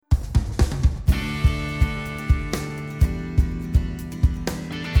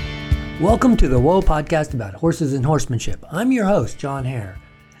Welcome to the Whoa podcast about horses and horsemanship. I'm your host, John Hare,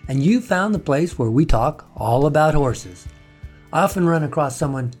 and you found the place where we talk all about horses. I often run across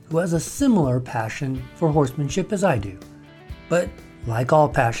someone who has a similar passion for horsemanship as I do. But like all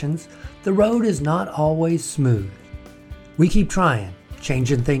passions, the road is not always smooth. We keep trying,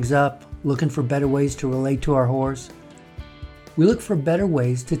 changing things up, looking for better ways to relate to our horse. We look for better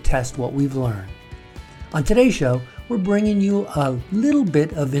ways to test what we've learned. On today's show, we're bringing you a little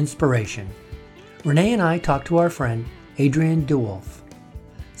bit of inspiration. Renee and I talked to our friend, Adrian DeWolf.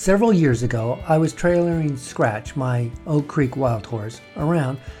 Several years ago, I was trailering Scratch, my Oak Creek wild horse,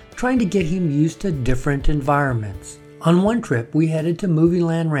 around trying to get him used to different environments. On one trip, we headed to Movie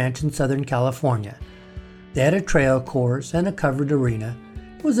Land Ranch in Southern California. They had a trail course and a covered arena.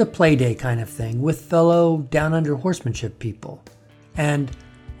 It was a play day kind of thing with fellow down under horsemanship people. And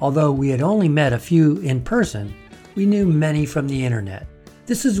although we had only met a few in person, we knew many from the internet.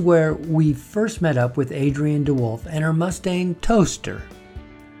 This is where we first met up with Adrian DeWolf and her Mustang Toaster.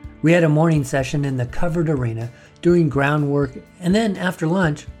 We had a morning session in the covered arena doing groundwork, and then after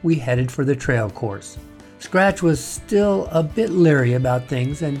lunch, we headed for the trail course. Scratch was still a bit leery about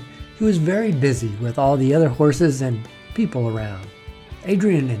things, and he was very busy with all the other horses and people around.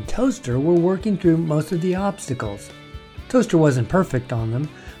 Adrian and Toaster were working through most of the obstacles. Toaster wasn't perfect on them,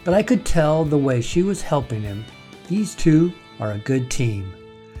 but I could tell the way she was helping him. These two are a good team.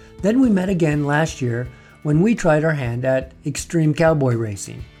 Then we met again last year when we tried our hand at extreme cowboy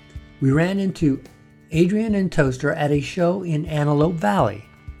racing. We ran into Adrian and Toaster at a show in Antelope Valley.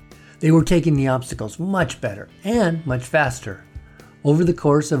 They were taking the obstacles much better and much faster. Over the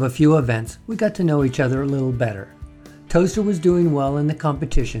course of a few events, we got to know each other a little better. Toaster was doing well in the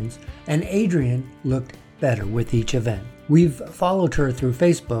competitions, and Adrian looked better with each event. We've followed her through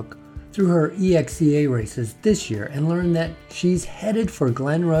Facebook through her EXCA races this year and learned that she's headed for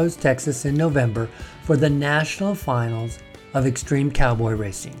Glen Rose, Texas in November for the national finals of extreme cowboy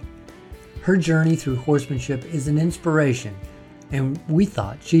racing. Her journey through horsemanship is an inspiration, and we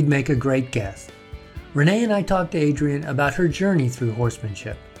thought she'd make a great guest. Renee and I talked to Adrian about her journey through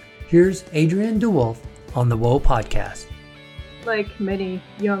horsemanship. Here's Adrian DeWolf on the Whoa podcast. Like many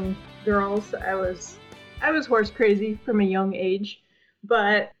young girls, I was horse crazy from a young age,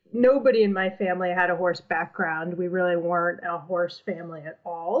 but nobody in my family had a horse background. We really weren't a horse family at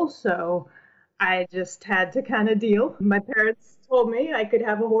all, so I just had to kind of deal. My parents told me I could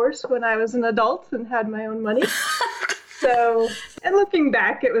have a horse when I was an adult and had my own money. So, and looking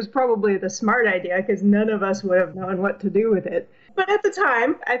back, it was probably the smart idea because none of us would have known what to do with it. But at the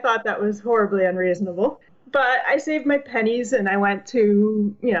time, I thought that was horribly unreasonable. But I saved my pennies and I went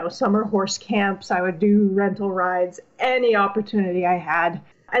to, summer horse camps. I would do rental rides, any opportunity I had.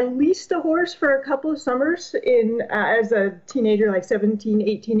 I leased a horse for a couple of summers as a teenager, like 17,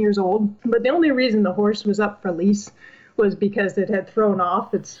 18 years old. But the only reason the horse was up for lease was because it had thrown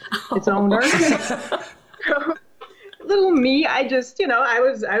off its owner. So, little me, I just, I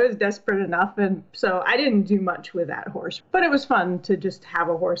was desperate enough. And so I didn't do much with that horse. But it was fun to just have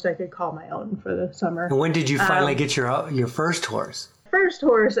a horse I could call my own for the summer. And when did you finally get your first horse? First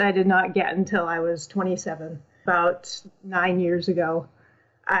horse I did not get until I was 27, about 9 years ago.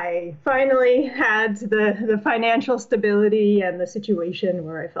 I finally had the financial stability and the situation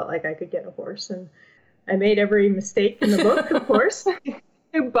where I felt like I could get a horse. And I made every mistake in the book, of course.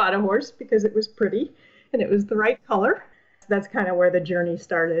 I bought a horse because it was pretty and it was the right color. That's kind of where the journey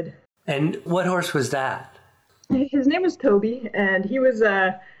started. And what horse was that? His name was Toby, and he was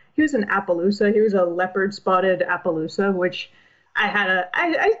an Appaloosa. He was a leopard-spotted Appaloosa, which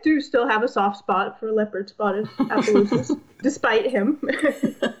I do still have a soft spot for leopard-spotted Appaloosas, despite him.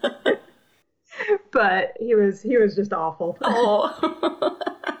 But he was just awful. Oh.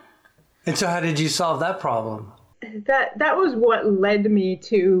 And so how did you solve that problem? That was what led me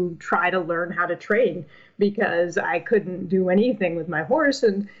to try to learn how to train, because I couldn't do anything with my horse,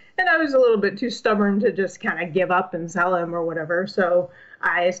 and I was a little bit too stubborn to just kind of give up and sell him or whatever. So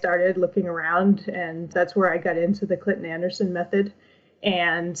I started looking around, and that's where I got into the Clinton Anderson method,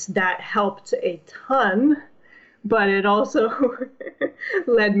 and that helped a ton. But it also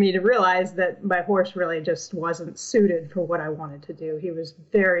led me to realize that my horse really just wasn't suited for what I wanted to do. He was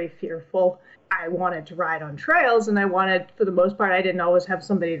very fearful. I wanted to ride on trails, and for the most part, I didn't always have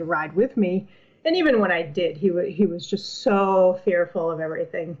somebody to ride with me. And even when I did, he was just so fearful of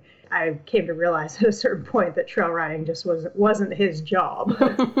everything. I came to realize at a certain point that trail riding just wasn't his job.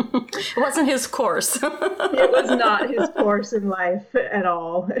 It wasn't his course. It was not his course in life at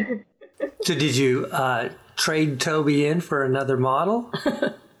all. So did you trade Toby in for another model?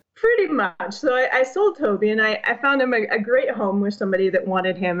 Pretty much. So I sold Toby, and I found him a great home with somebody that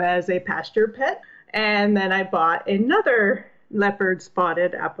wanted him as a pasture pet. And then I bought another leopard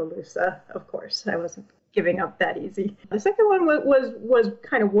spotted Appaloosa. Of course, I wasn't giving up that easy. The second one was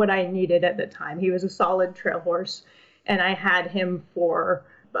kind of what I needed at the time. He was a solid trail horse, and I had him for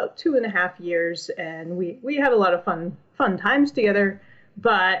about 2.5 years, and we had a lot of fun times together.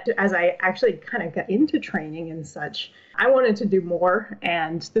 But as I actually kind of got into training and such, I wanted to do more.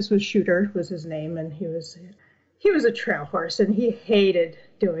 And this was Shooter, was his name, and he was a trail horse, and he hated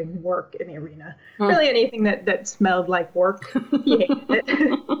doing work in the arena. Really anything that smelled like work, he hated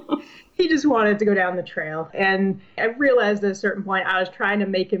it. He just wanted to go down the trail. And I realized at a certain point I was trying to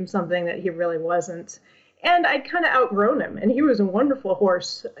make him something that he really wasn't. And I'd kind of outgrown him, and he was a wonderful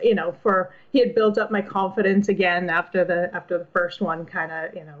horse, he had built up my confidence again after the first one kind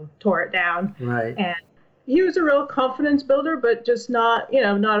of, tore it down. Right. And he was a real confidence builder, but just not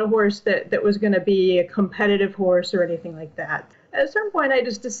a horse that was going to be a competitive horse or anything like that. At a certain point, I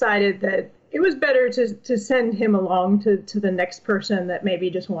just decided that it was better to send him along to the next person that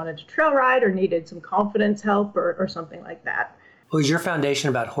maybe just wanted to trail ride or needed some confidence help or something like that. Was your foundation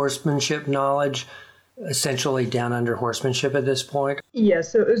about horsemanship knowledge essentially down under horsemanship at this point?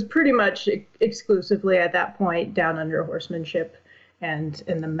 Yes, so it was pretty much exclusively at that point down under horsemanship and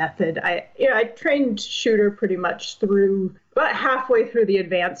in the method. I trained Shooter pretty much through about halfway through the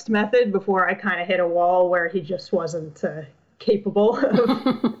advanced method before I kind of hit a wall where he just wasn't capable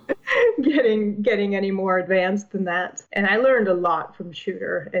of getting any more advanced than that. And I learned a lot from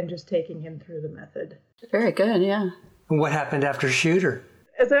Shooter and just taking him through the method. Very good, yeah. And what happened after Shooter?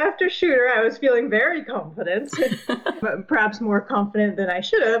 As after Shooter, I was feeling very confident, perhaps more confident than I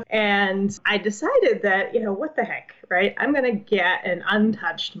should have. And I decided that, what the heck, right? I'm going to get an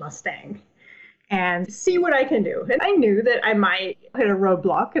untouched Mustang and see what I can do. And I knew that I might hit a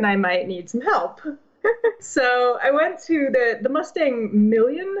roadblock and I might need some help. So I went to the Mustang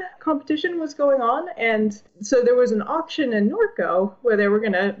Million competition was going on. And so there was an auction in Norco where they were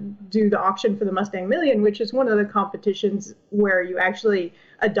going to do the auction for the Mustang Million, which is one of the competitions where you actually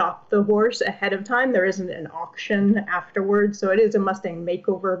adopt the horse ahead of time. There isn't an auction afterwards. So it is a Mustang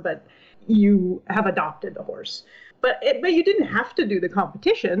makeover, but you have adopted the horse. But you didn't have to do the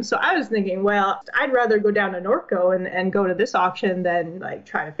competition. So I was thinking, well, I'd rather go down to Norco and go to this auction than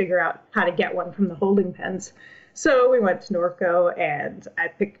try to figure out how to get one from the holding pens. So we went to Norco and I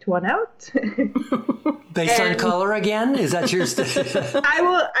picked one out. Based on color again? Is that your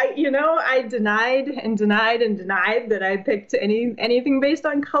I denied and denied and denied that I picked anything based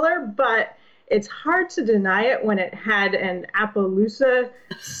on color, but it's hard to deny it when it had an Appaloosa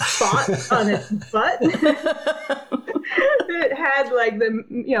spot on its butt. It had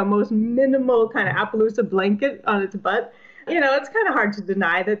the most minimal kind of Appaloosa blanket on its butt. It's kind of hard to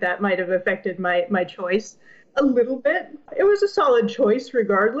deny that might have affected my choice a little bit. It was a solid choice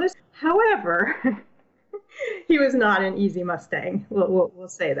regardless. However, he was not an easy Mustang. We'll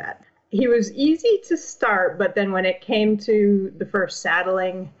say that. He was easy to start, but then when it came to the first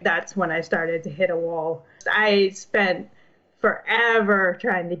saddling, that's when I started to hit a wall. I spent forever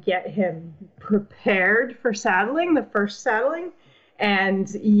trying to get him prepared for saddling, the first saddling, and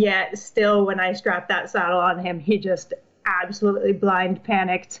yet still when I strapped that saddle on him, he just absolutely blind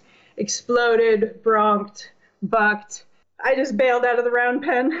panicked, exploded, bronked, bucked. I just bailed out of the round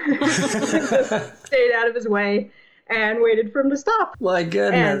pen, just stayed out of his way and waited for him to stop. My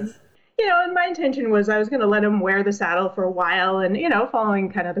goodness. And my intention was I was going to let him wear the saddle for a while and, following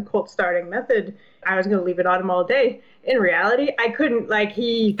kind of the colt starting method, I was going to leave it on him all day. In reality, I couldn't,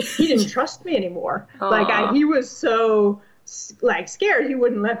 he didn't trust me anymore. He was so, scared he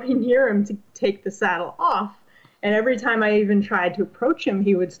wouldn't let me near him to take the saddle off. And every time I even tried to approach him,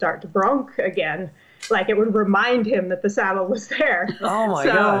 he would start to bronk again. It would remind him that the saddle was there. Oh my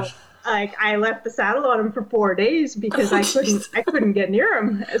gosh. I left the saddle on him for 4 days because I couldn't get near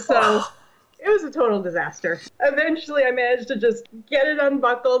him. So it was a total disaster. Eventually I managed to just get it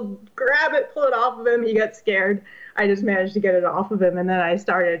unbuckled, grab it, pull it off of him. He got scared. I just managed to get it off of him, and then I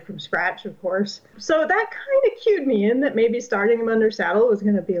started from scratch, of course. So that kind of cued me in that maybe starting him under saddle was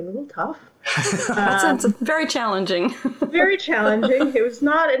going to be a little tough. That sounds very challenging. Very challenging. It was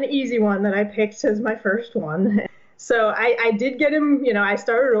not an easy one that I picked as my first one. So I did get him, I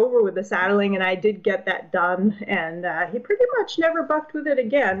started over with the saddling and I did get that done. And he pretty much never bucked with it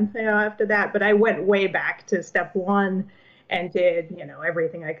again, after that. But I went way back to step one and did,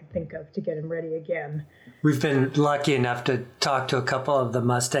 everything I could think of to get him ready again. We've been lucky enough to talk to a couple of the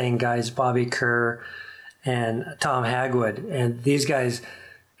Mustang guys, Bobby Kerr and Tom Hagwood. And these guys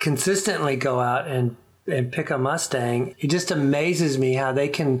consistently go out and and pick a Mustang, it just amazes me how they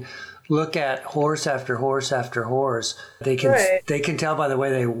can look at horse after horse after horse. They can tell by the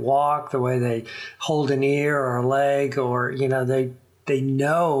way they walk, the way they hold an ear or a leg, or they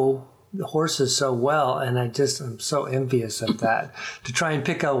know the horses so well, and I'm so envious of that. To try and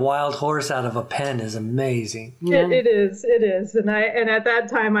pick a wild horse out of a pen is amazing. Yeah. It is, and at that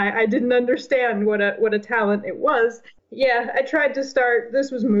time I didn't understand what a talent it was. Yeah, I tried to start.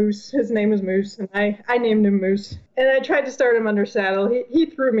 This was Moose. His name was Moose, and I named him Moose. And I tried to start him under saddle. He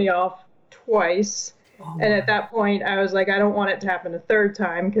threw me off twice. Oh, and at that point, I was like, I don't want it to happen a third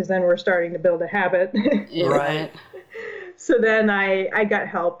time, because then we're starting to build a habit. Right. So then I got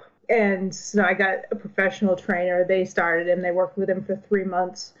help. And so I got a professional trainer. They started him. They worked with him for 3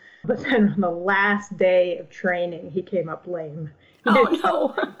 months. But then on the last day of training, he came up lame.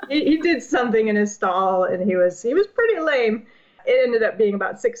 He did something in his stall, and he was pretty lame. It ended up being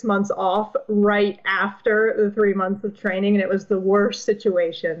about 6 months off right after the 3 months of training, and it was the worst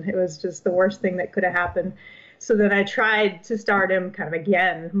situation. It was just the worst thing that could have happened. So then I tried to start him kind of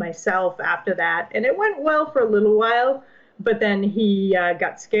again myself after that, and it went well for a little while, but then he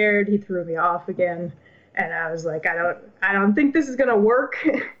got scared. He threw me off again, and I was like, I don't think this is going to work.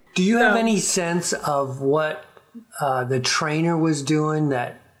 Do you have any sense of what the trainer was doing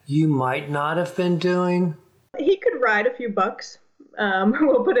that you might not have been doing? He could ride a few bucks.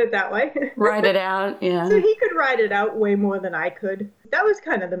 We'll put it that way. Ride it out, yeah. So he could ride it out way more than I could. That was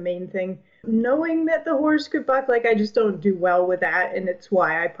kind of the main thing. Knowing that the horse could buck, I just don't do well with that. And it's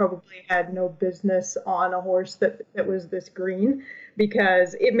why I probably had no business on a horse that was this green,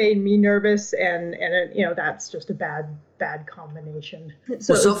 because it made me nervous, and that's just a bad combination.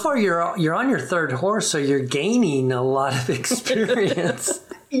 So far you're on your third horse, so you're gaining a lot of experience.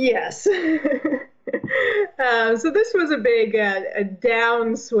 Yes. So this was a big a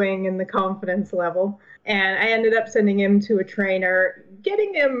downswing in the confidence level, and I ended up sending him to a trainer,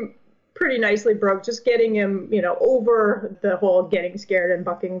 getting him pretty nicely broke, just getting him, over the whole getting scared and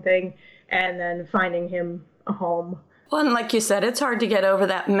bucking thing, and then finding him a home. Well, and like you said, it's hard to get over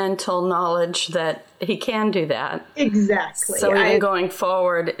that mental knowledge that he can do that. Exactly. So even going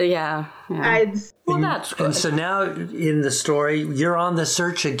forward, yeah. Well, that's good. And so now in the story, you're on the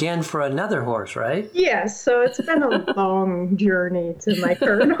search again for another horse, right? Yes. So it's been a long journey to my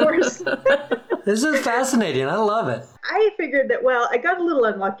current horse. This is fascinating. I love it. I figured that, I got a little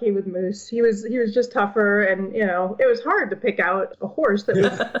unlucky with Moose. He was just tougher, and, it was hard to pick out a horse that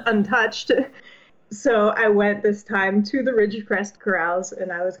was untouched. So I went this time to the Ridgecrest Corrals,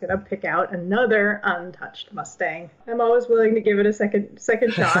 and I was going to pick out another untouched Mustang. I'm always willing to give it a second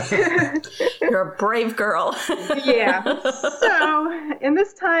shot. You're a brave girl. Yeah. So, and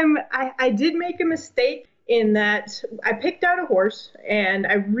this time I did make a mistake in that I picked out a horse, and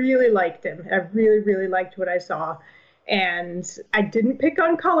I really liked him. I really, really liked what I saw. And I didn't pick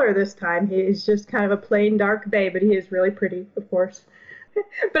on color this time. He is just kind of a plain dark bay, but he is really pretty, of course.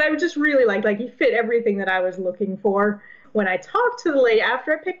 But I just really liked, he fit everything that I was looking for. When I talked to the lady,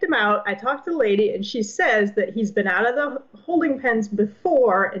 after I picked him out, I talked to the lady, and she says that he's been out of the holding pens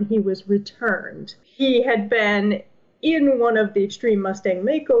before, and he was returned. He had been in one of the Extreme Mustang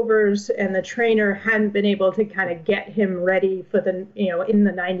makeovers, and the trainer hadn't been able to kind of get him ready for in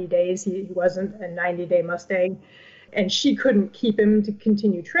the 90 days. He wasn't a 90-day Mustang, and she couldn't keep him to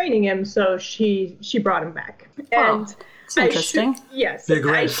continue training him, so she brought him back. And interesting. Yes. Big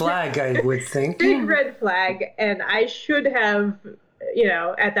red flag, I would think. Big red flag. And I should have,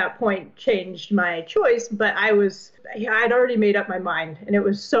 at that point changed my choice, but I'd already made up my mind. And it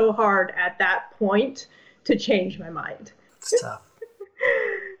was so hard at that point to change my mind. It's tough.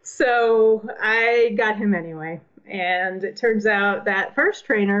 So I got him anyway. And it turns out that first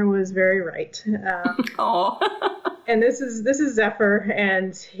trainer was very right. And this is Zephyr,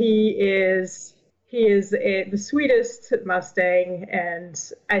 and he is the sweetest Mustang, and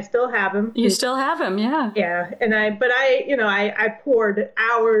I still have him. You still have him, yeah. Yeah, and I poured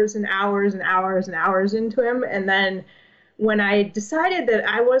hours and hours and hours and hours into him, and then when I decided that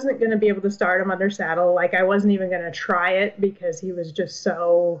I wasn't going to be able to start him under saddle, I wasn't even going to try it because he was just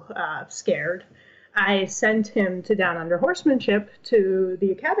so scared, I sent him to Down Under Horsemanship to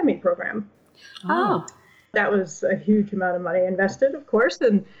the Academy program. Oh. That was a huge amount of money invested, of course,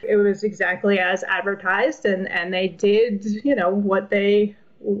 and it was exactly as advertised, and they did, what they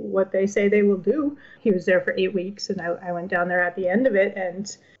say they will do. He was there for 8 weeks, and I went down there at the end of it,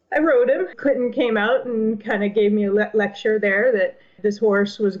 and I rode him. Clinton came out and kind of gave me a lecture there that this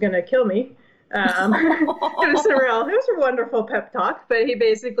horse was going to kill me. It was a wonderful pep talk, but he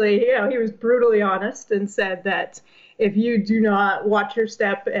basically, he was brutally honest and said that if you do not watch your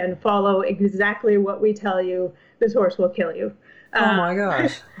step and follow exactly what we tell you, this horse will kill you. Oh my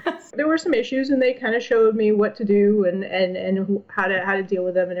gosh. There were some issues, and they kind of showed me what to do and how to deal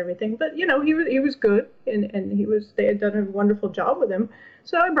with them and everything. But he was good, and they had done a wonderful job with him.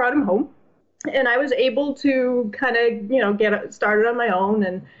 So I brought him home, and I was able to kind of get started on my own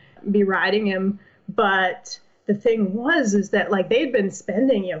and be riding him. But the thing is that like they'd been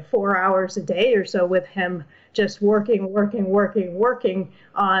spending 4 hours a day or so with him, just working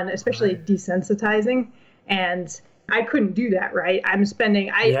on especially desensitizing, and I couldn't do that, right? I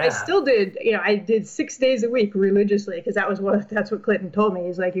still did, I did 6 days a week religiously, because that's what Clinton told me.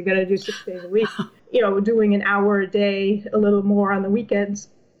 He's like, you got to do 6 days a week, doing an hour a day, a little more on the weekends.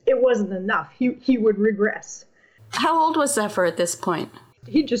 It wasn't enough. He would regress. How old was Zephyr at this point?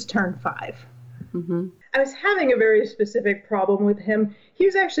 He just turned 5. Mm-hmm. I was having a very specific problem with him. He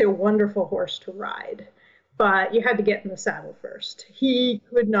was actually a wonderful horse to ride, but you had to get in the saddle first. He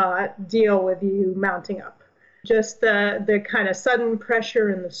could not deal with you mounting up. Just the kind of sudden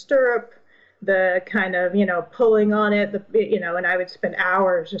pressure in the stirrup, the kind of, pulling on it, and I would spend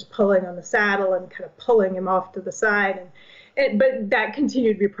hours just pulling on the saddle and kind of pulling him off to the side. But that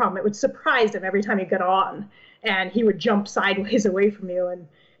continued to be a problem. It would surprise him every time he got on, and he would jump sideways away from you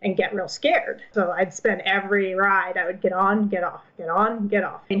and get real scared. So I'd spend every ride, I would get on, get off, get on, get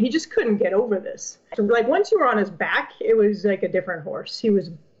off. And he just couldn't get over this. So like once you were on his back, it was like a different horse. He was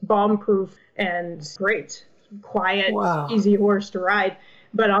bomb-proof and great. Quiet, wow. Easy horse to ride.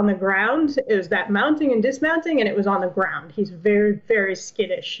 But on the ground, it was that mounting and dismounting, and it was on the ground. He's very, very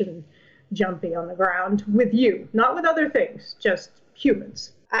skittish and jumpy on the ground with you, not with other things, just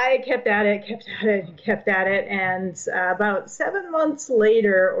humans. I kept at it, and about 7 months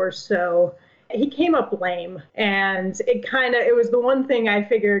later or so, he came up lame, and it was the one thing I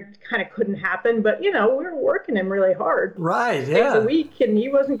figured kind of couldn't happen, but we were working him really hard. Right, yeah. Days a week, and he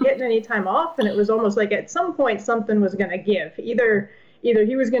wasn't getting any time off, and it was almost like at some point something was going to give. Either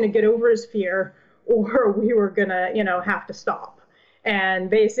he was going to get over his fear, or we were going to, have to stop. And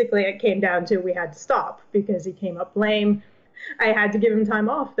basically it came down to we had to stop because he came up lame. I had to give him time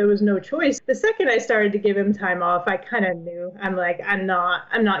off. There was no choice. The second I started to give him time off, I kind of knew. I'm like, I'm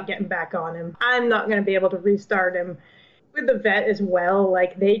not getting back on him. I'm not going to be able to restart him. With the vet as well,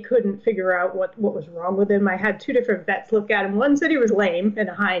 like they couldn't figure out what was wrong with him. I had 2 different vets look at him. One said he was lame in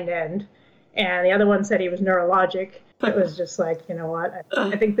a hind end, and the other one said he was neurologic. It was just like, you know what?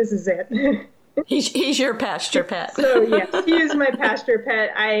 I think this is it. He's your pasture pet. So yes, he is my pasture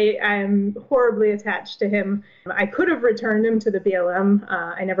pet. I am horribly attached to him. I could have returned him to the BLM.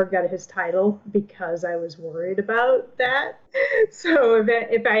 I never got his title because I was worried about that. So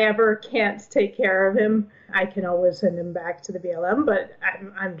if I ever can't take care of him, I can always send him back to the BLM. But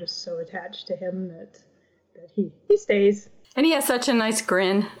I'm just so attached to him that he stays. And he has such a nice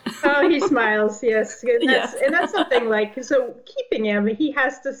grin. Oh, he smiles, yes. And that's something like, so keeping him, he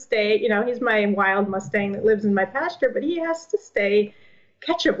has to stay, he's my wild Mustang that lives in my pasture, but he has to stay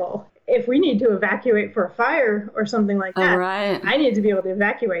catchable. If we need to evacuate for a fire or something like that, right. I need to be able to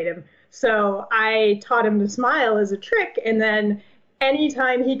evacuate him. So I taught him to smile as a trick, and then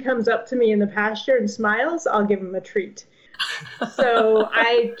anytime he comes up to me in the pasture and smiles, I'll give him a treat. So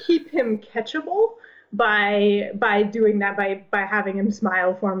I keep him catchable by doing that, by having him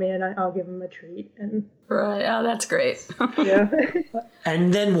smile for me, and I'll give him a treat. And right. Oh, that's great. Yeah.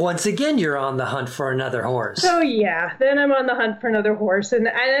 And then once again, you're on the hunt for another horse. So yeah, then I'm on the hunt for another horse. And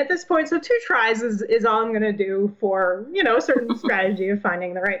at this point, so 2 tries is all I'm going to do for, a certain strategy of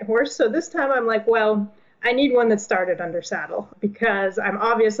finding the right horse. So this time I'm like, well, I need one that started under saddle, because I'm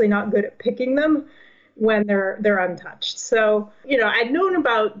obviously not good at picking them when they're untouched. So, I'd known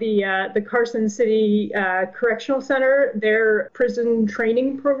about the Carson City Correctional Center, their prison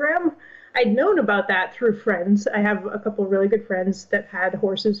training program. I'd known about that through friends. I have a couple of really good friends that had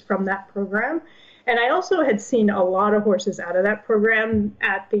horses from that program. And I also had seen a lot of horses out of that program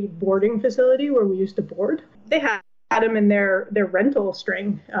at the boarding facility where we used to board. They had them in their rental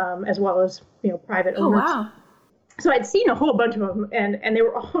string, as well as, private owners. Oh, wow. So I'd seen a whole bunch of them, and they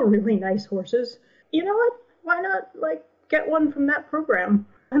were all really nice horses. You know what? Why not get one from that program?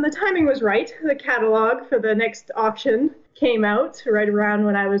 And the timing was right. The catalog for the next auction came out right around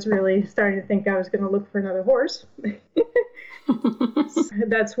when I was really starting to think I was going to look for another horse.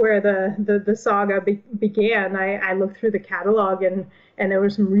 That's where the saga began. I looked through the catalog, and there were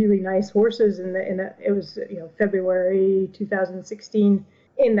some really nice horses it was February 2016.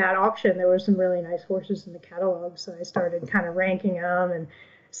 In that auction, there were some really nice horses in the catalog. So I started kind of ranking them and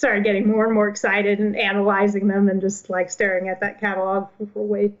started getting more and more excited and analyzing them and just staring at that catalog for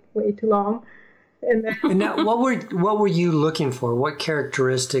way, way too long. And then, And now, what were you looking for? What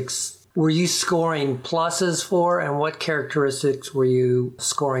characteristics were you scoring pluses for, and what characteristics were you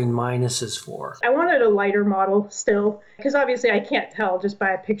scoring minuses for? I wanted a lighter model still, because obviously I can't tell just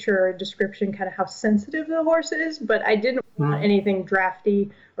by a picture or a description kind of how sensitive the horse is, but I didn't want anything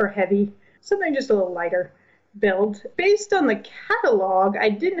drafty or heavy, something just a little lighter build. Based on the catalog, I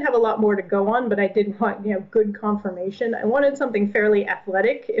didn't have a lot more to go on, but I did want, good conformation. I wanted something fairly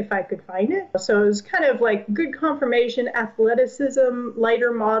athletic if I could find it. So it was kind of like good conformation, athleticism,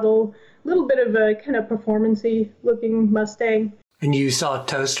 lighter model, a little bit of a kind of performance-y looking Mustang. And you saw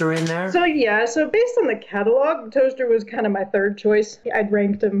Toaster in there? So based on the catalog, Toaster was kind of my third choice. I'd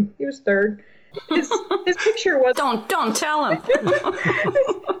ranked him. He was third. His picture was... Don't tell him.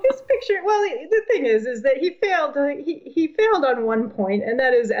 his picture... Well, the thing is that he failed. He failed on one point, and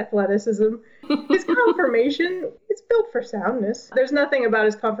that is athleticism. His conformation is built for soundness. There's nothing about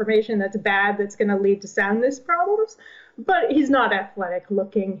his conformation that's bad that's going to lead to soundness problems. But he's not athletic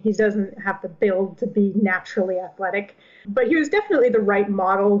looking. He doesn't have the build to be naturally athletic. But he was definitely the right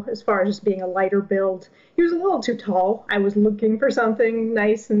model as far as just being a lighter build. He was a little too tall. I was looking for something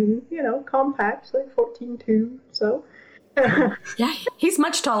nice and, compact, like 14'2", so. Yeah, he's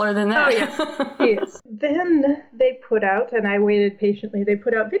much taller than that. Oh, yeah, he is. Then they put out, and I waited patiently, they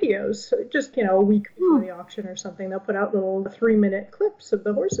put out videos. So just, a week before the auction or something, they'll put out little 3-minute clips of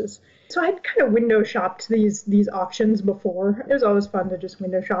the horses. So I'd kind of window shopped these auctions before. It was always fun to just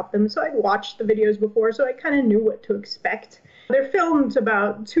window shop them. So I'd watched the videos before, so I kind of knew what to expect. They're filmed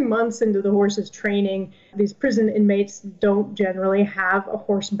about 2 months into the horse's training. These prison inmates don't generally have a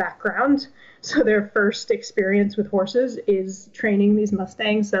horse background. So their first experience with horses is training these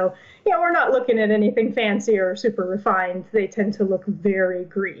Mustangs. So, we're not looking at anything fancy or super refined. They tend to look very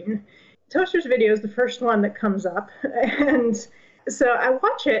green. Toaster's video is the first one that comes up. And so I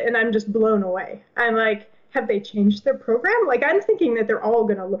watch it and I'm just blown away. I'm like, have they changed their program? Like, I'm thinking that they're all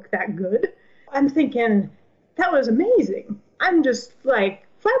going to look that good. I'm thinking, that was amazing. I'm just like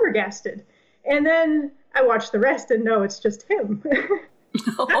flabbergasted. And then I watch the rest and no, it's just him.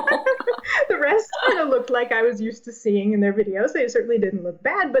 The rest kind of looked like I was used to seeing in their videos. They certainly didn't look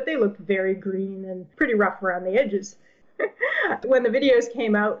bad, but they looked very green and pretty rough around the edges. When the videos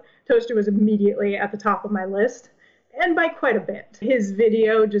came out, Toaster was immediately at the top of my list, and by quite a bit. His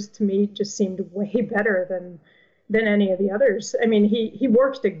video to me seemed way better than any of the others. I mean, he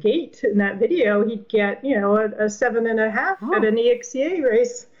worked a gait in that video. He'd get, a 7.5 at an EXCA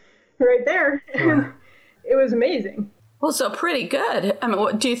race right there. Wow. It was amazing. Well, so pretty good. I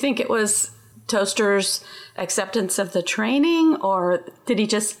mean, do you think it was Toaster's acceptance of the training, or did he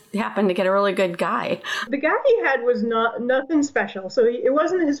just happen to get a really good guy? The guy he had was nothing special. So it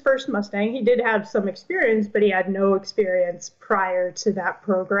wasn't his first Mustang. He did have some experience, but he had no experience prior to that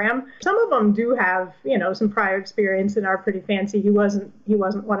program. Some of them do have, some prior experience and are pretty fancy. He wasn't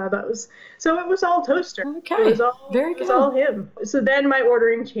one of those. So it was all Toaster. Okay. It was all, Very good. It was all him. So then my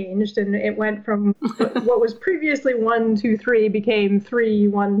ordering changed, and it went from what was previously 1, 2, 3 became 3,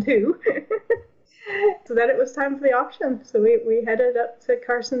 1, 2. So then it was time for the auction. So we headed up to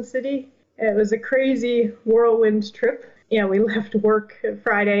Carson City. It was a crazy whirlwind trip. We left work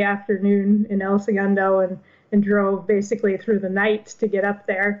Friday afternoon in El Segundo and drove basically through the night to get up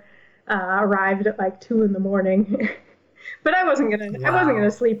there. Arrived at like 2 a.m. But I wasn't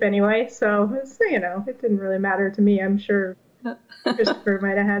gonna sleep anyway. So it didn't really matter to me. I'm sure Christopher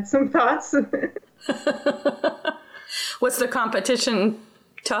might have had some thoughts. Was the competition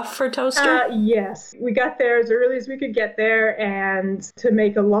tough for Toaster? Yes. We got there as early as we could get there, and to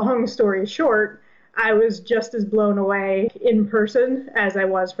make a long story short, I was just as blown away in person as I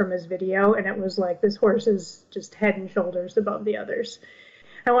was from his video, and it was like, this horse is just head and shoulders above the others.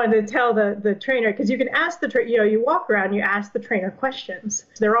 I wanted to tell the trainer, because you can ask the trainer, you walk around, you ask the trainer questions.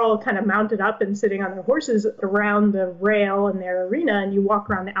 They're all kind of mounted up and sitting on their horses around the rail in their arena, and you walk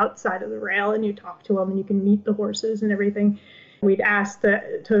around the outside of the rail and you talk to them and you can meet the horses and everything. We'd asked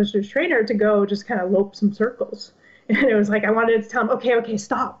the Toaster's trainer to go just kind of lope some circles. And it was like, I wanted to tell him, okay,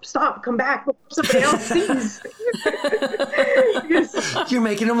 stop, come back before somebody else sees. You're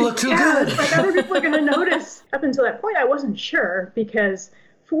making him look too good. Like other people are going to notice. Up until that point, I wasn't sure because,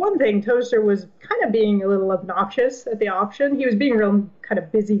 for one thing, Toaster was kind of being a little obnoxious at the auction. He was being real kind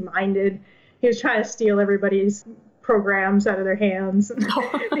of busy-minded. He was trying to steal everybody's programs out of their hands.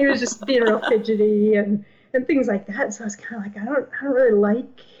 He was just being real fidgety and things like that. So I was kind of like, I don't really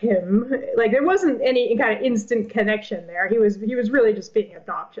like him. Like, there wasn't any kind of instant connection there. He was really just being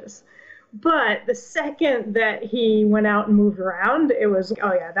obnoxious. But the second that he went out and moved around, it was,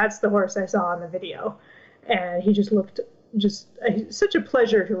 oh yeah, that's the horse I saw in the video. And he just looked such a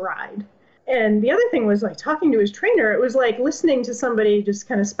pleasure to ride. And the other thing was like talking to his trainer, it was like listening to somebody just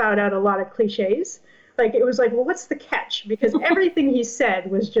kind of spout out a lot of cliches. Like it was like, well, what's the catch? Because everything he said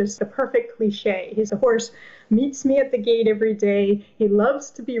was just a perfect cliche. He's a horse meets me at the gate every day. He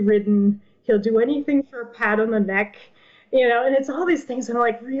loves to be ridden. He'll do anything for a pat on the neck, and it's all these things. And I'm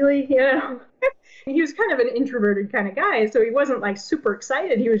like, really, He was kind of an introverted kind of guy, so he wasn't like super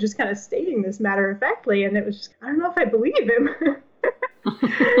excited. He was just kind of stating this matter-of-factly, and it was just, I don't know if I believe him.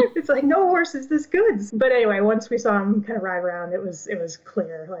 It's like, no horse is this good. But anyway, once we saw him kind of ride around, it was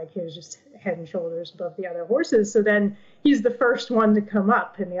clear, like he was just head and shoulders above the other horses. So then he's the first one to come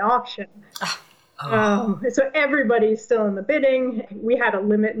up in the auction. So everybody's still in the bidding. We had a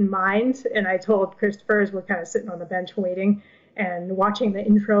limit in mind, and I told Christopher, as we're kind of sitting on the bench waiting and watching the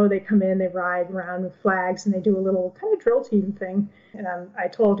intro, they come in, they ride around with flags, and they do a little kind of drill team thing. And I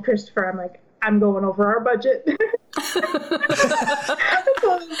told Christopher, I'm like, I'm going over our budget.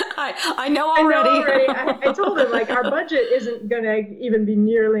 I know already. I told him, like, our budget isn't going to even be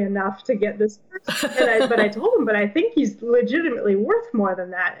nearly enough to get this person. But I told him, but I think he's legitimately worth more than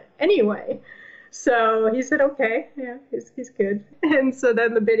that anyway. So he said, okay, yeah, he's good. And so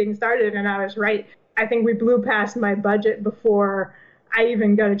then the bidding started, and I was right. I think we blew past my budget before I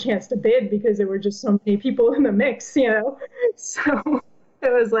even got a chance to bid because there were just so many people in the mix, So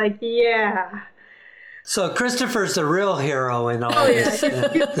it was like, yeah. So Christopher's the real hero in all this. He's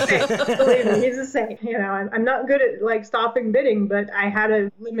a saint. Believe me, he's a saint. I'm not good at like stopping bidding, but I had a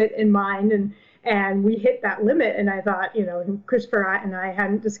limit in mind, and we hit that limit. And I thought, Christopher and I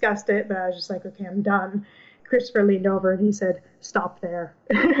hadn't discussed it, but I was just like, okay, I'm done. Christopher leaned over and he said, "Stop there,"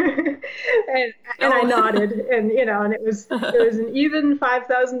 and I nodded, and and it was an even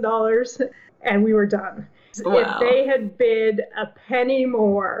 $5,000, and we were done. Wow. If they had bid a penny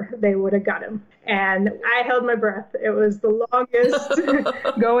more, they would have got him. And I held my breath. It was the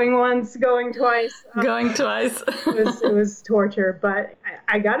longest, going once, going twice. Going twice. It was torture, but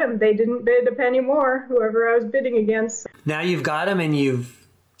I got him. They didn't bid a penny more, whoever I was bidding against. Now you've got him and you've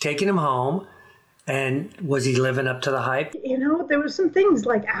taken him home. And was he living up to the hype? There were some things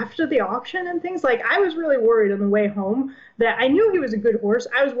like after the auction and things like I was really worried on the way home that I knew he was a good horse.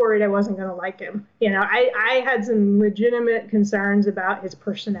 I was worried I wasn't going to like him. I had some legitimate concerns about his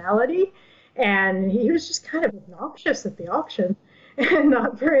personality, and he was just kind of obnoxious at the auction and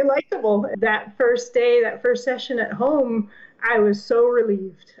not very likable. That first day, that first session at home, I was so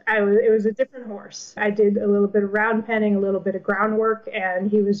relieved. It was a different horse. I did a little bit of round penning, a little bit of groundwork, and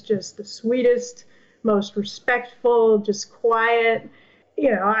he was just the sweetest, most respectful, just quiet.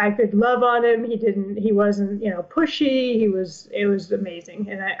 I could love on him. He wasn't, pushy. It was amazing.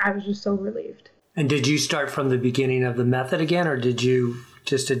 And I was just so relieved. And did you start from the beginning of the method again, or did you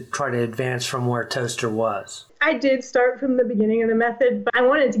just to try to advance from where Toaster was? I did start from the beginning of the method, but I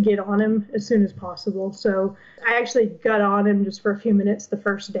wanted to get on him as soon as possible. So I actually got on him just for a few minutes the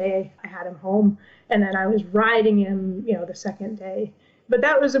first day I had him home. And then I was riding him, the second day. But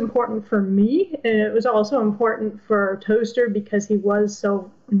that was important for me, and it was also important for Toaster because he was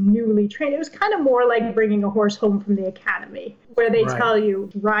so newly trained. It was kind of more like bringing a horse home from the academy, where they tell you,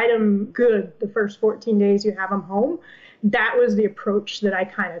 ride him good the first 14 days you have him home. That was the approach that I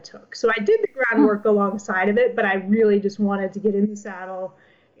kind of took. So I did the groundwork alongside of it, but I really just wanted to get in the saddle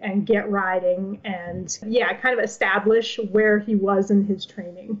and get riding and, kind of establish where he was in his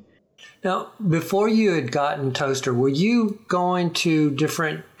training. Now, before you had gotten Toaster, were you going to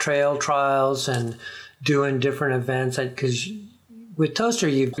different trail trials and doing different events? Because with Toaster,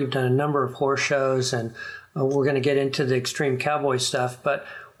 you've done a number of horse shows, and we're going to get into the extreme cowboy stuff. But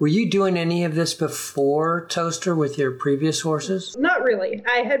were you doing any of this before Toaster with your previous horses? Not really.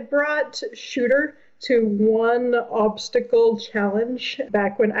 I had brought Shooter to one obstacle challenge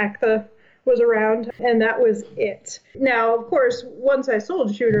back when ACTA was around, and that was it. Now, of course, once I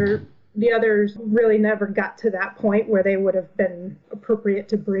sold Shooter, the others really never got to that point where they would have been appropriate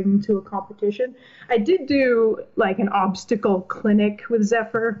to bring to a competition. I did do like an obstacle clinic with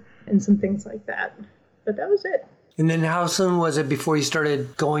Zephyr and some things like that, but that was it. And then how soon was it before you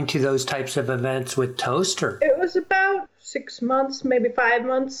started going to those types of events with Toaster? It was about 6 months, maybe 5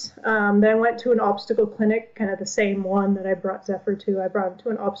 months. Then I went to an obstacle clinic, kind of the same one that I brought Zephyr to. I brought him to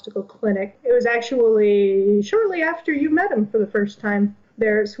an obstacle clinic. It was actually shortly after you met him for the first time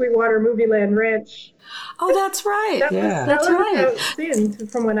there at Sweetwater Movie Land Ranch. Oh, that's right. That's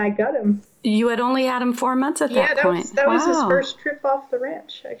right. From when I got him. You had only had him 4 months at that point. That was his first trip off the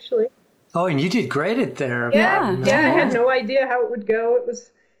ranch, actually. Oh, and you did great at there. Yeah. I had no idea how it would go.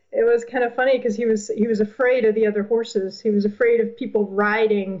 It was kind of funny because he was afraid of the other horses. He was afraid of people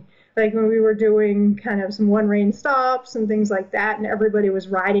riding Like when we were doing kind of some one rein stops and things like that, and everybody was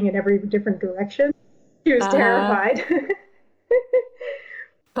riding in every different direction. He was terrified.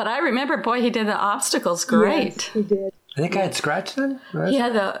 But I remember, boy, he did the obstacles great. Yes, he did. I think I had scratch then. Right? Yeah,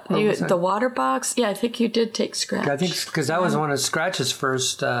 the water box. Yeah, I think you did take scratch. I think because that was one of Scratch's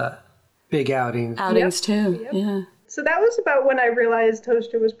first big outings. Outings too. Yep. Yeah. So that was about when I realized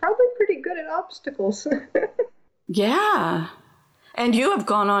Toaster was probably pretty good at obstacles. Yeah. And you have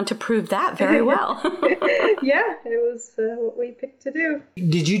gone on to prove that very well. Yeah, it was what we picked to do.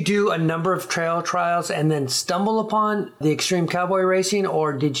 Did you do a number of trail trials and then stumble upon the extreme cowboy racing,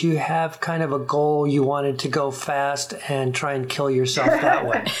 or did you have kind of a goal you wanted to go fast and try and kill yourself that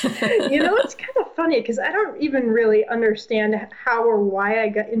way? It's kind of funny because I don't even really understand how or why I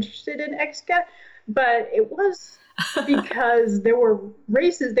got interested in XCA, but it was because there were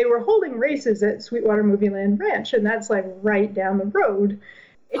races. They were holding races at Sweetwater Movie Land Ranch, and that's like right down the road.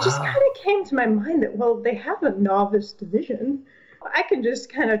 It just kind of came to my mind that, well, they have a novice division. I can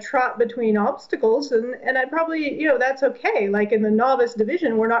just kind of trot between obstacles, and I probably, that's okay. Like in the novice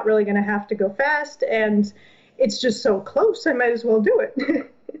division, we're not really going to have to go fast, and it's just so close, I might as well do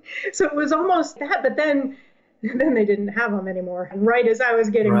it. So it was almost that, but then they didn't have them anymore. And right as I was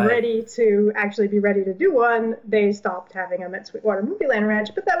getting ready to actually be ready to do one, they stopped having them at Sweetwater Movie Land Ranch.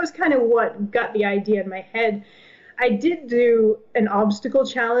 But that was kind of what got the idea in my head. I did do an obstacle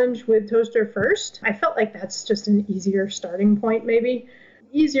challenge with Toaster first. I felt like that's just an easier starting point, maybe.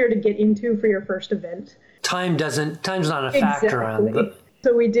 Easier to get into for your first event. Time's not a factor on it.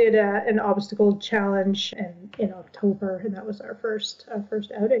 So we did an obstacle challenge in October, and that was our first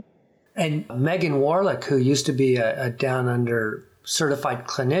outing. And Megan Warlick, who used to be a Down Under certified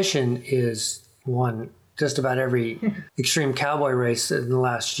clinician, is won just about every extreme cowboy race in the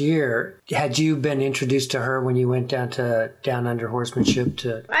last year. Had you been introduced to her when you went down to Down Under Horsemanship?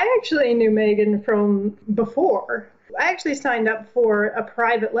 I actually knew Megan from before. I actually signed up for a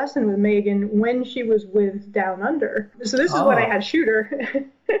private lesson with Megan when she was with Down Under. So this is when I had Shooter.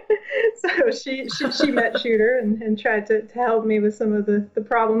 So she met Shooter and tried to help me with some of the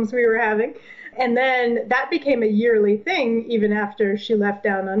problems we were having. And then that became a yearly thing. Even after she left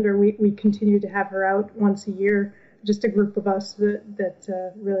Down Under, we continued to have her out once a year, just a group of us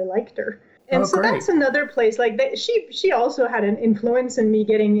that really liked her. And so great. That's another place like that. She also had an influence in me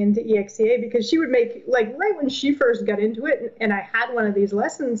getting into EXCA because she would make, like, right when she first got into it and I had one of these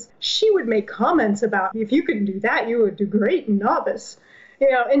lessons, she would make comments about, if you could do that, you would do great in novice.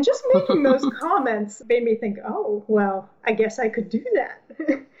 And just making those comments made me think, oh, well, I guess I could do that.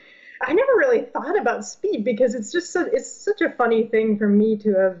 I never really thought about speed because it's such a funny thing for me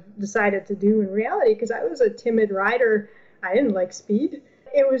to have decided to do in reality because I was a timid rider. I didn't like speed.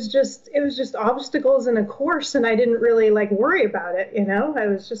 It was just obstacles in a course, and I didn't really worry about it. I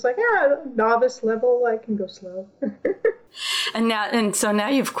was just like, novice level, I can go slow. And so now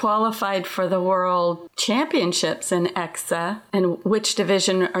you've qualified for the World Championships in XCA. And which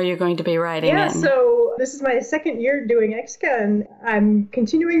division are you going to be riding in? Yeah, so this is my second year doing XCA, and I'm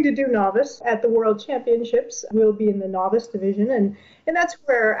continuing to do novice at the World Championships. We'll be in the novice division, and that's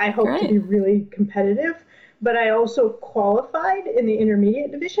where I hope to be really competitive. But I also qualified in the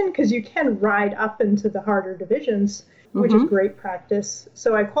intermediate division because you can ride up into the harder divisions, which is great practice.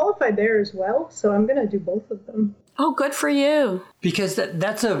 So I qualified there as well. So I'm going to do both of them. Oh, good for you. Because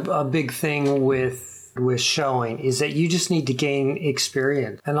that's a big thing with showing is that you just need to gain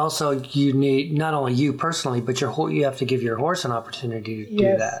experience. And also you need not only you personally, but you have to give your horse an opportunity to do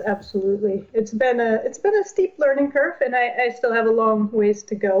that. Yes, absolutely. It's been a steep learning curve, and I still have a long ways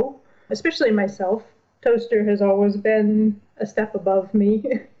to go, especially myself. Toaster has always been a step above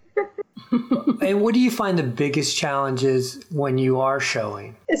me. And what do you find the biggest challenges when you are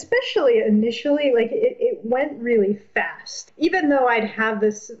showing? Especially initially, it went really fast. Even though I'd have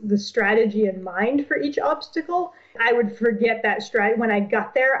the strategy in mind for each obstacle, I would forget that strategy. When I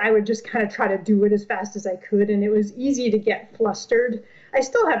got there, I would just kind of try to do it as fast as I could, and it was easy to get flustered. I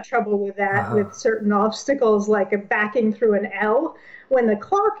still have trouble with that with certain obstacles, like backing through an L. When the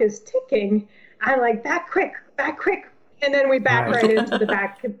clock is ticking, I'm like, back quick. And then we back right into the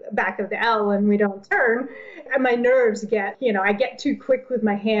back of the L and we don't turn. And my nerves I get too quick with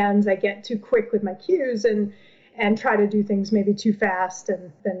my hands. I get too quick with my cues and try to do things maybe too fast,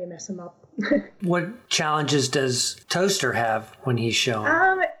 and then you mess them up. What challenges does Toaster have when he's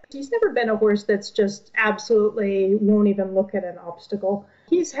showing? He's never been a horse that's just absolutely won't even look at an obstacle.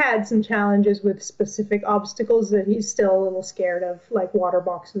 He's had some challenges with specific obstacles that he's still a little scared of, like water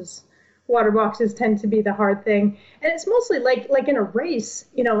boxes. water boxes tend to be the hard thing. And it's mostly like in a race,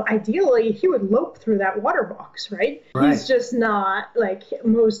 ideally he would lope through that water box, right? He's just not like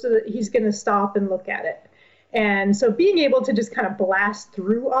he's going to stop and look at it. And so being able to just kind of blast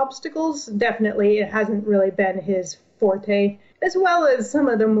through obstacles, definitely it hasn't really been his forte, as well as some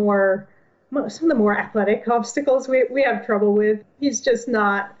of the more athletic obstacles we have trouble with. He's just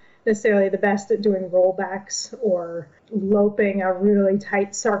not necessarily the best at doing rollbacks or loping a really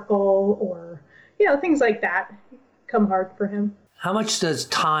tight circle or, things like that come hard for him. How much does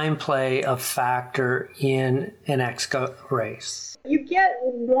time play a factor in an XGO race? You get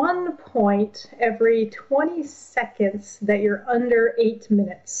 1 point every 20 seconds that you're under 8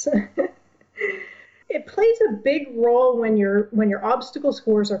 minutes. It plays a big role when your obstacle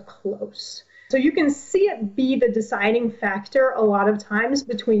scores are close. So you can see it be the deciding factor a lot of times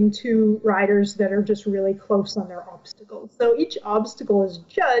between two riders that are just really close on their obstacles. So each obstacle is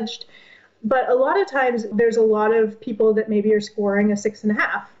judged, but a lot of times there's a lot of people that maybe are scoring a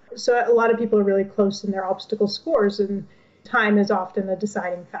 6.5. So a lot of people are really close in their obstacle scores, and time is often a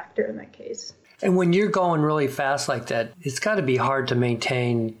deciding factor in that case. And when you're going really fast like that, it's got to be hard to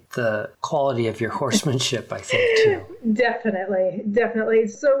maintain the quality of your horsemanship, I think, too. Definitely.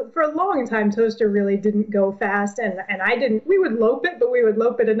 So for a long time, Toaster really didn't go fast, and I didn't. We would lope it, but we would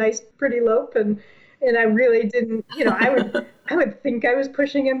lope it a nice, pretty lope, and I really didn't. I would think I was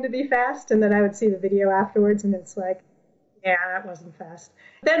pushing him to be fast, and then I would see the video afterwards, and it's like, yeah, that wasn't fast.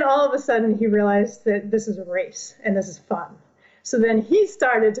 Then all of a sudden, he realized that this is a race and this is fun. So then he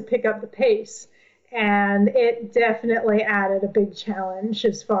started to pick up the pace. And it definitely added a big challenge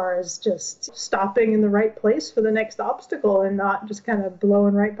as far as just stopping in the right place for the next obstacle and not just kind of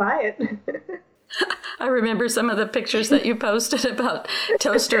blowing right by it. I remember some of the pictures that you posted about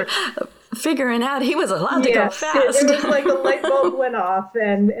Toaster figuring out he was allowed to go fast. It was like a light bulb went off,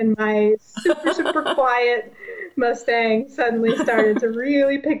 and my super quiet Mustang suddenly started to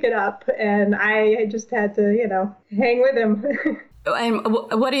really pick it up, and I just had to, hang with him. And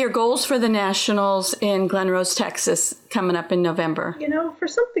what are your goals for the Nationals in Glen Rose, Texas, coming up in November? For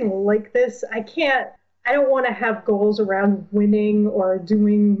something like this, I don't want to have goals around winning or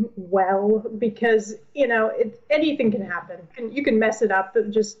doing well because, anything can happen. And you can mess it up,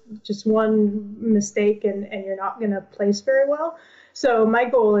 just one mistake and you're not going to place very well. So my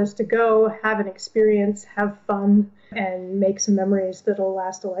goal is to go, have an experience, have fun, and make some memories that'll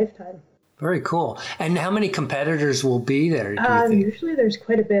last a lifetime. Very cool. And how many competitors will be there, do you think? Usually there's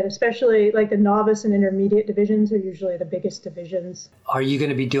quite a bit, especially like the novice and intermediate divisions are usually the biggest divisions. Are you going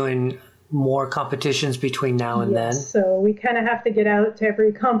to be doing more competitions between now and then? So we kind of have to get out to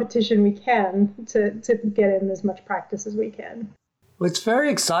every competition we can to get in as much practice as we can. Well, it's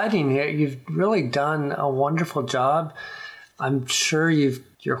very exciting here. You've really done a wonderful job. I'm sure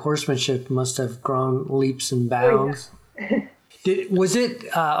your horsemanship must have grown leaps and bounds. Oh, yeah.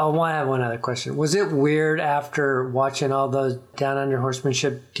 I want to have one other question. Was it weird after watching all those Down Under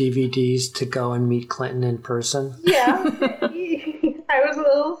Horsemanship DVDs to go and meet Clinton in person? Yeah. I was a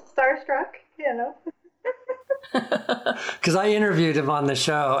little starstruck, Because I interviewed him on the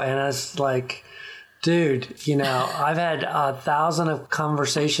show, and I was like, dude, I've had 1,000 of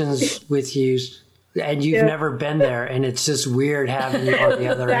conversations with you, and you've never been there, and it's just weird having you on the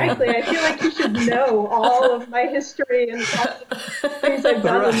other end. Exactly. I feel like you should know all of my history and things I've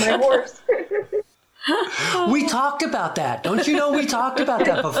done with my horse. We talked about that. Don't you know we talked about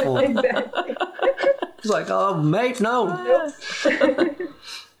that before? Exactly. It's like, oh, mate, no.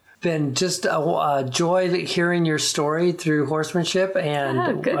 Been just a joy hearing your story through horsemanship,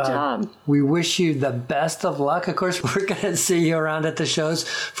 and good job. We wish you the best of luck. Of course, we're going to see you around at the shows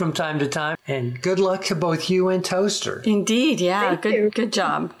from time to time, and good luck to both you and Toaster. Indeed, yeah. Thank you. Good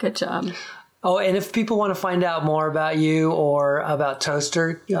job. Oh, and if people want to find out more about you or about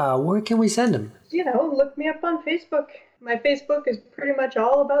Toaster, where can we send them? Look me up on Facebook. My Facebook is pretty much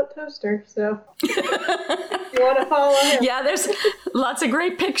all about Toaster, so if you want to follow him. Yeah, there's lots of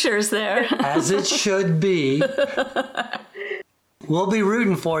great pictures there. As it should be. We'll be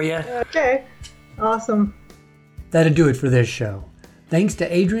rooting for you. Okay, awesome. That'll do it for this show. Thanks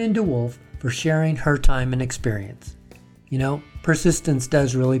to Adrienne DeWolf for sharing her time and experience. Persistence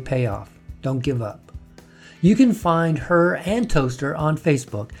does really pay off. Don't give up. You can find her and Toaster on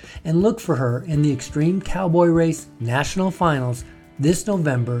Facebook and look for her in the Extreme Cowboy Race National Finals this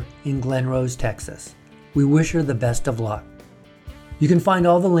November in Glen Rose, Texas. We wish her the best of luck. You can find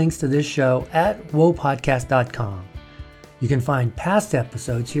all the links to this show at whoapodcast.com. You can find past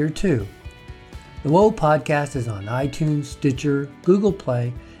episodes here too. The Whoa Podcast is on iTunes, Stitcher, Google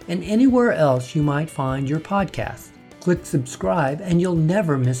Play, and anywhere else you might find your podcasts. Click subscribe and you'll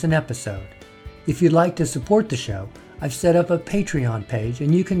never miss an episode. If you'd like to support the show, I've set up a Patreon page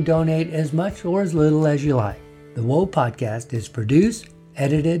and you can donate as much or as little as you like. The Whoa Podcast is produced,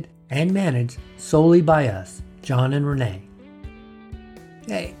 edited, and managed solely by us, John and Renee.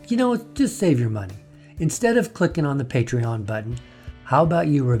 Hey, just save your money. Instead of clicking on the Patreon button, how about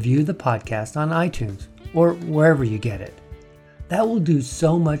you review the podcast on iTunes or wherever you get it? That will do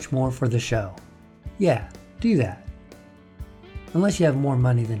so much more for the show. Yeah, do that. Unless you have more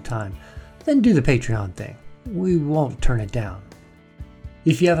money than time, then do the Patreon thing. We won't turn it down.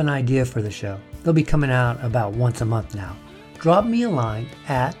 If you have an idea for the show, they'll be coming out about once a month now. Drop me a line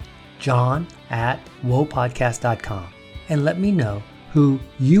at john@whoapodcast.com and let me know who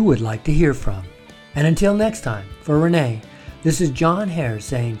you would like to hear from. And until next time, for Renee, this is John Hare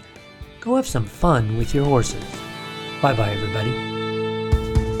saying, go have some fun with your horses. Bye-bye, everybody.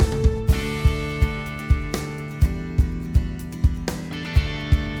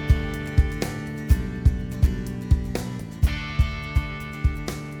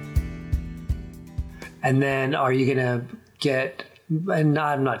 And then are you going to get, and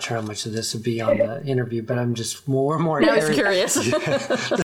I'm not sure how much of this would be on the interview, but I'm just more I was curious.